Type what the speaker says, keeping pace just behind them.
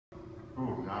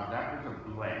Ooh, now that was a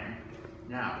blend.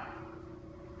 Now,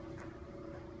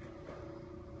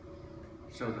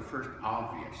 so the first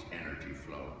obvious energy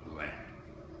flow blend.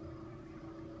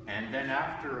 And then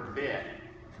after a bit,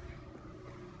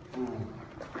 boom,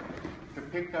 to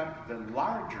pick up the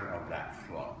larger of that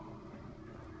flow.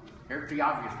 Here's the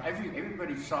obvious,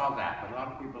 everybody saw that, but a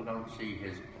lot of people don't see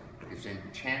his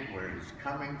intent, where he's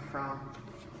coming from.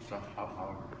 So,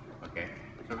 okay,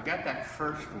 so we got that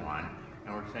first one,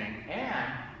 and we're saying,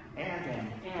 and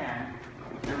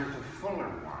there is a fuller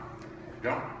one.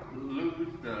 Don't lose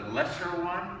the lesser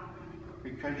one,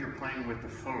 because you're playing with the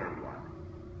fuller one.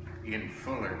 In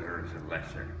fuller, there is a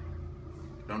lesser.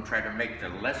 Don't try to make the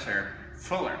lesser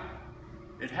fuller.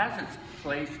 It has its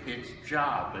place, its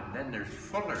job, but then there's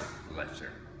fuller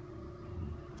lesser.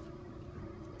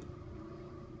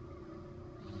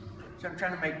 So I'm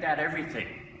trying to make that everything.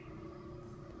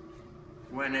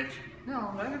 When it's,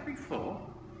 no, let it be full.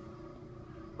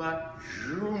 But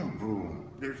zoom, boom,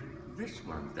 there's this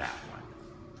one, that one.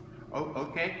 Oh,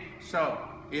 okay, so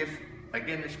if,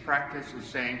 again, this practice is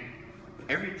saying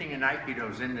everything in Aikido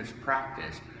is in this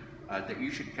practice, that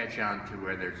you should catch on to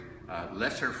where there's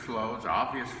lesser flows,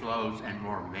 obvious flows, and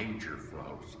more major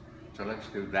flows. So let's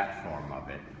do that form of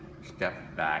it. Step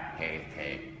back, hey,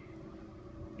 hey,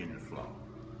 in the flow.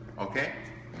 Okay,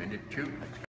 minute 2. Let's go.